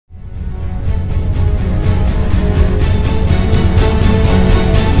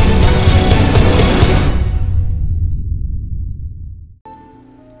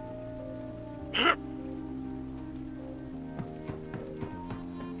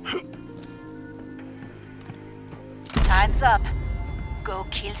Time's up. Go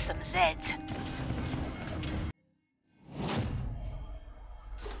kill some Zeds.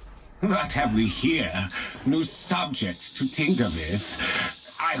 What have we here? New subjects to tinker with.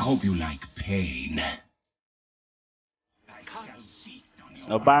 I hope you like pain.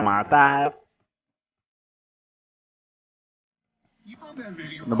 Nos va a matar.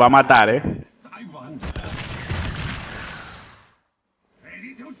 Nos va a matar, I wonder.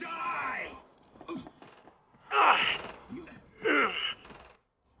 Ready to die!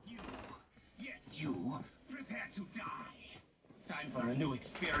 You, prepare to die. Time for a new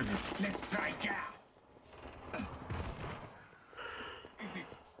experiment. Let's try gas. Is it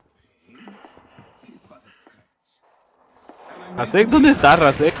pain? It is but a scratch. Rasek, ¿dónde está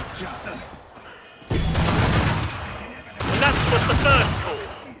Rasek? Just And that's just the first call.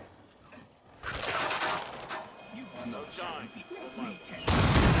 you are not dying.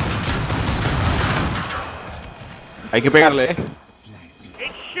 Hay que pegarle,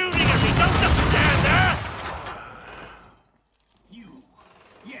 It's shooting at me. Don't just stand there.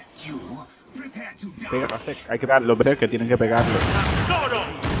 Yes, you. Prepare to die. Pega Rasek, hay que pegarlo, pero es que tienen que pegarle. Sword on.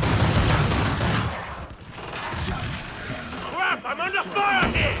 Crap, I'm under fire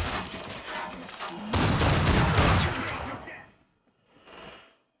here.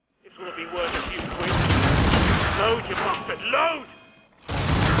 This will be worth a few quid. Load, you bastard, load!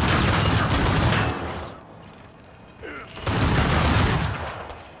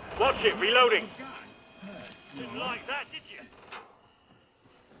 Watch it, reloading. Didn't like that, did you?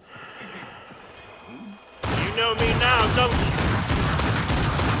 You know me now, don't you?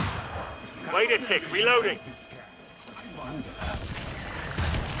 Wait a tick, reloading. I wonder.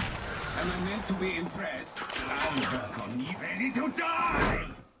 Am I meant to be impressed? I'll work on you. Ready to die!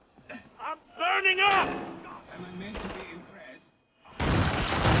 I'm burning up! Am I meant to be impressed?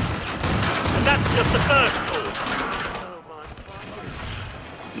 And that's just the first call. Oh my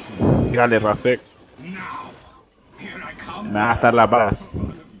God. Dígale Rasek, Now, here I come. me va a estar la paz.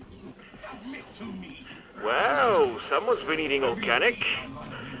 Submit to me. Well, someone's been eating organic.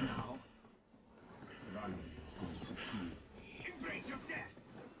 Embrace your death.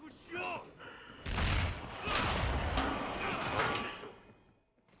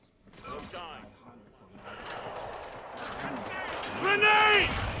 Grenade!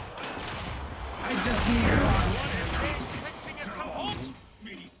 I just need one.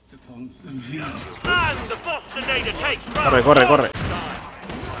 Feast upon severe. And the Boston Data takes Corre, corre, corre.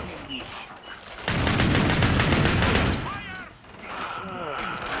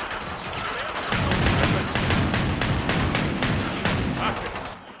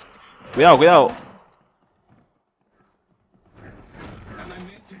 Cuidado, cuidado. Am I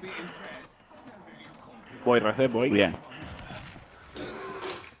meant to be impressed? Voy, Rasek, voy. Bien.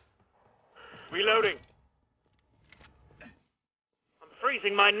 Reloading. I'm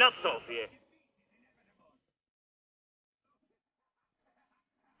freezing my nuts off here.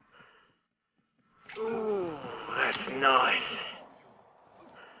 Ooh, that's nice.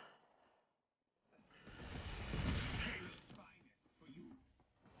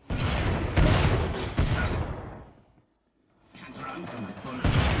 Can't run from the bullet.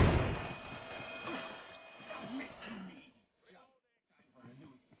 Submit to me. Just time for a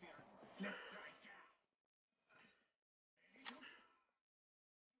new experiment. Let's try gas.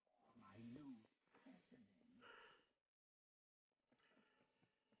 My new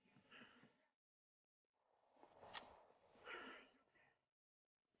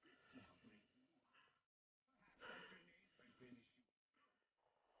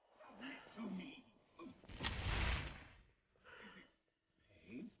submit to me.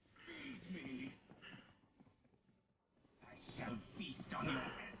 Pain? Feed me. I shall feast on your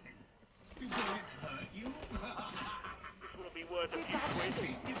essence. Do bullets hurt you? This will be worth a few quid.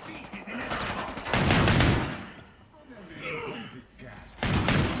 Defeat is inevitable. This guy.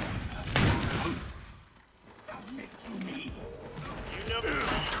 Submit to me. You know me.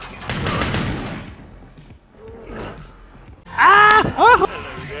 Hello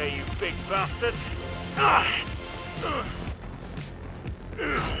there, you big bastard.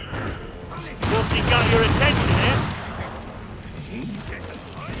 What's he got your attention, eh?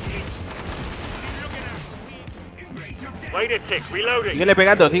 Wait a tick, reloading. Síguele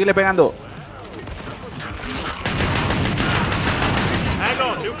pegando, síguele pegando. Hang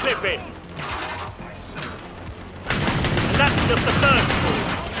on, new clip in. And that's just the first call.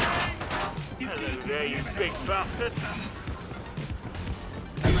 Hello there, you big bastard.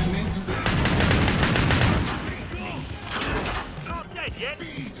 Am I meant to be? Not dead yet.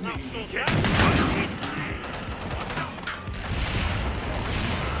 Not still dead.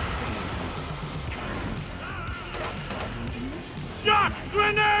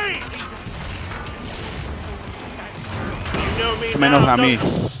 Grenade! You know me Menos now, a mí.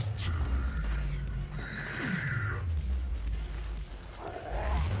 don't-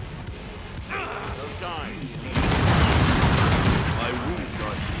 Don't die. My wounds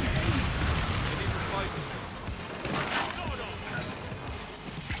are healed.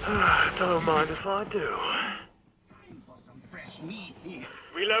 Don't mind if I do. Time for some fresh meat here.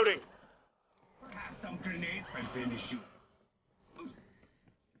 Reloading. Perhaps some grenades will finish you.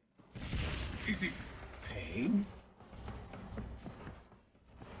 Is it pain?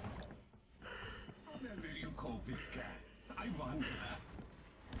 How then will you cope with cats? I wonder.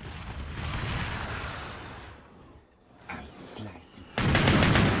 I'll slice you.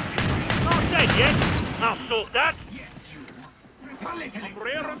 Not dead yet. I'll sort that. Yes, you. A little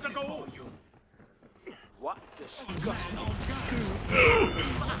Rare to go. for you. What disgusting.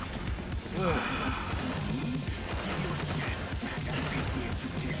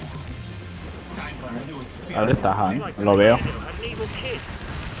 Time for a new experience. ¿Dónde está Han? Lo veo. An evil kid.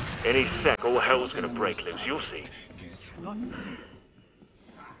 Any sec, all hell's gonna break loose. You'll see.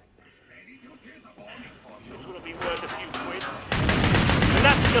 This will be worth a few quid. And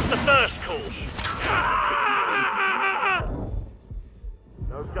that's just the first call.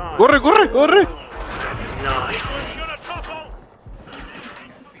 No die. ¡Corre, corre, corre! Nice.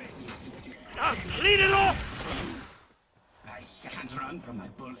 Clean it off! I shan't run from my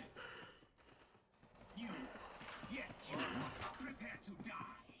bullets. You, yes, you, prepare to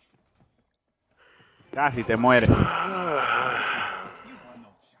die. Casi te mueres. You are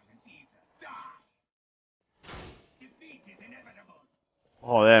no challenge either. Die. Defeat is inevitable.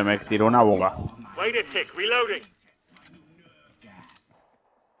 Joder, me tiró una boca. Wait a tick, reloading.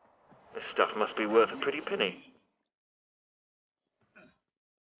 This stuff must be worth a pretty penny.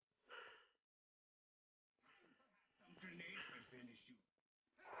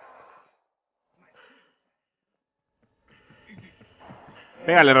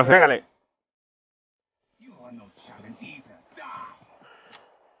 Pégale, Rosa, pégale. You are no challenge either. Die.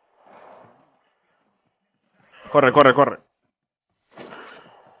 Corre, corre, corre.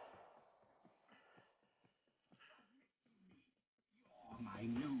 My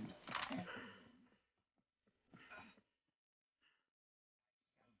news.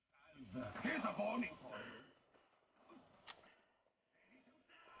 Here's a warning for you.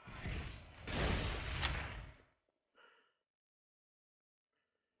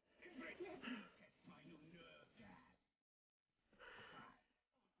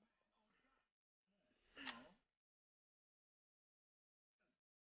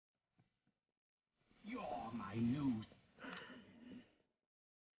 You're my news.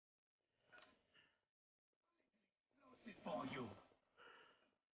 For you.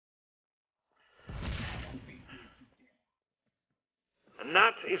 And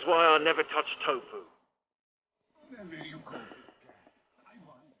that is why I never touch tofu. Then will you cope with cats? I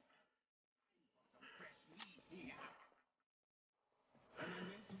wonder. Some fresh meat here. And I'm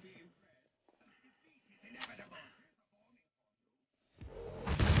meant to be impressed. Defeat is inevitable.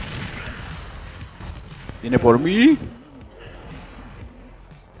 ¿Viene por mí?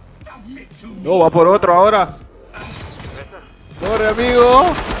 Submit to me. No, va por otro ahora. Corre, amigo.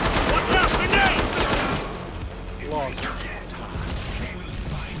 Watch out, grenade!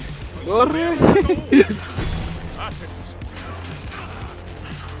 Corre.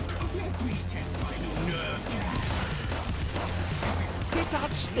 Let me test my new nerve gas. Get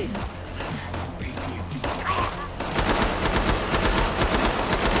that stick.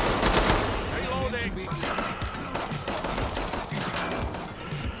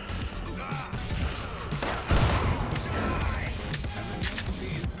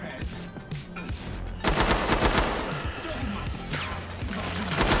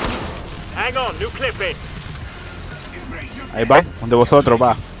 Hang on, new clip in. Ahí va, donde vosotros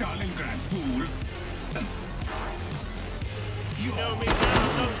va. Stalingrad fools. You know me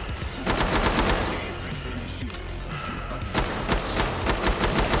now, don't you?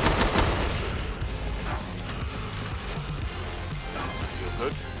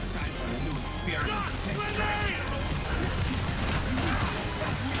 Good. Time for a new experiment.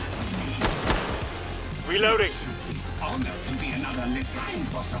 Reloading. Honored to be another little. Time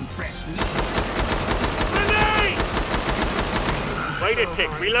for some fresh meat. Grenade! Wait a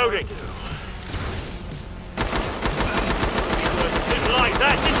tick, reloading. Didn't like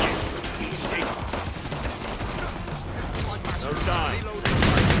that, did you? No die.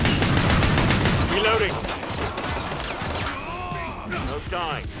 Reloading. No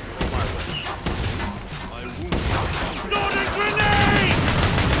dying. Not a grenade!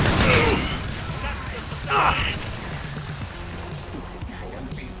 Ah.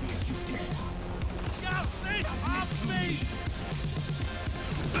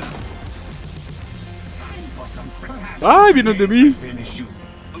 ¡Ay, vienen de mí! Finish you.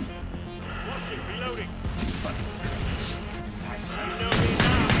 Reloading. It's but a skirmish. You know me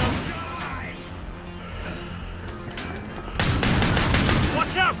now.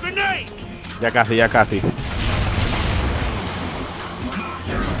 Watch out, grenade! Ya casi, ya casi.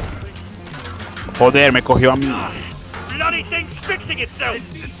 Joder, me cogió a mí. Bloody thing's fixing itself!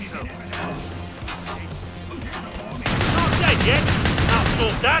 Not dead yet. I'll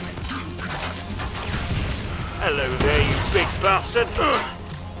sort that. Hello there, you big bastard.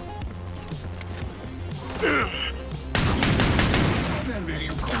 Then will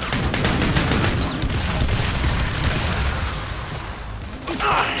you come?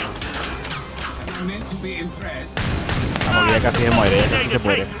 I'm meant to be impressed. Vamos, ya casi se muere, ya casi se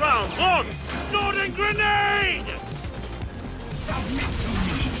muere. Round one. Sword and grenade! Submit to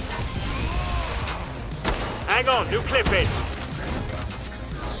me. Hang on, new clip in.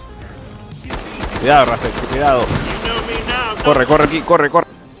 Cuidado, Rafael, cuidado. You know me now. Corre, corre aquí, corre, corre.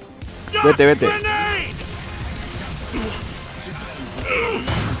 Vete, vete. Grenade!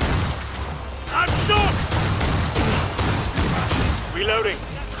 I'm shot! Reloading.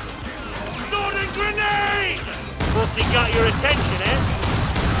 Sword and grenade! What's he got your attention, eh?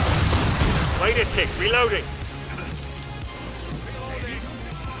 Wait a tick, reloading.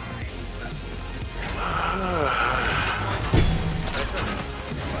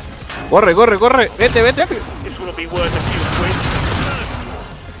 Corre, corre, corre. Vete, vete. This will be worth a few quid.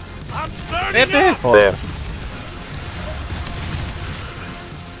 I'm burning Vete. up! Joder.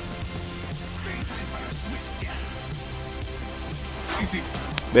 This is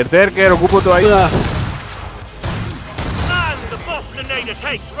Berserker, ocupo tu ayuda. And the boss grenadier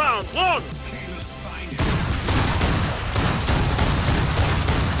takes round one!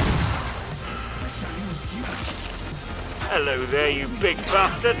 Hello there, you big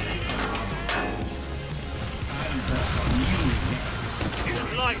bastard!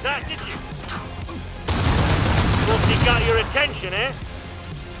 Didn't like that, did you? Thought he got your attention, eh?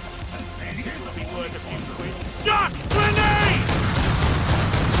 This'll be worth a few quid. Duck! Grenade!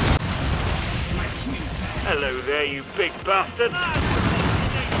 Hello there, you big bastard!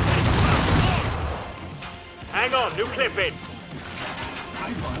 Hang on, new clip in.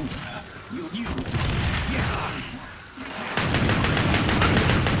 I wonder. You knew.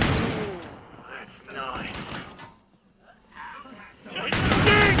 That's nice.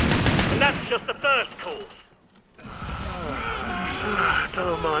 And that's just the first course.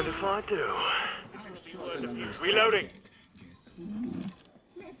 Don't mind if I do. Reloading.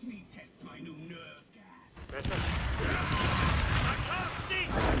 Let me test my new nerve gas. Better. I can't see.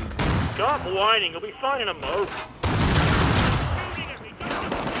 Stop whining. You'll be fine in a mo.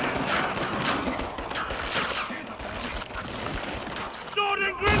 Sword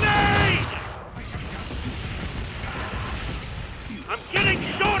and grenade! I'm getting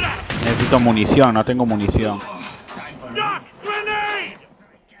shot at! Necesito munición, no tengo munición. Duck! Grenade!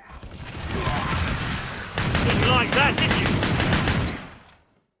 Didn't like that, did you?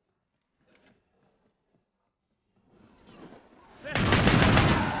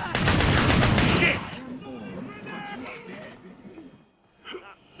 Shit!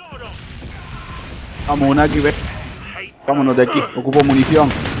 Sword off! Vamos, Honakhy, ve. Vámonos de aquí, ocupo munición.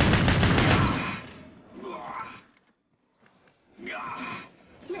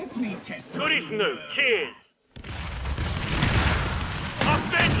 Let me test Good as new. Cheers!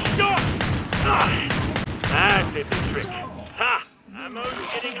 I've been shot! That did the trick. Ha! Ammo's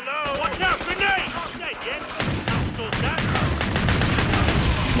getting low. Watch out, grenade! Not dead yet. I'll sort that.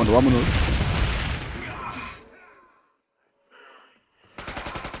 Vámonos, vámonos.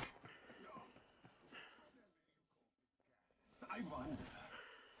 I wonder.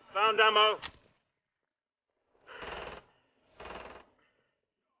 Found ammo.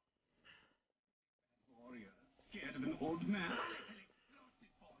 Warrior, scared of an old man?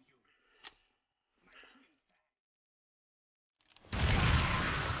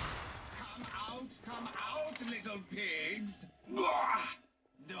 Come out, little pigs! Don't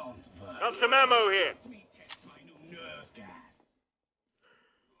worry. Got some ammo here. Let me test my new nerve gas.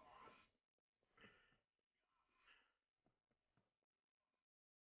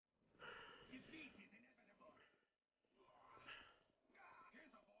 Defeat is inevitable.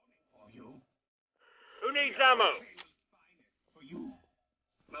 Here's a warning for you. Who needs ammo? For you.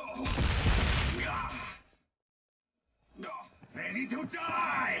 Ready to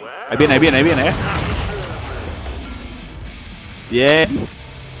die! Well, Ahí viene, Bien.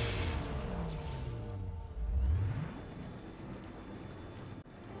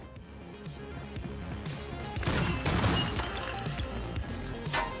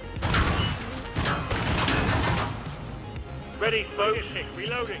 Ready, folks.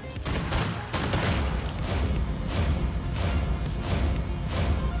 Reloading.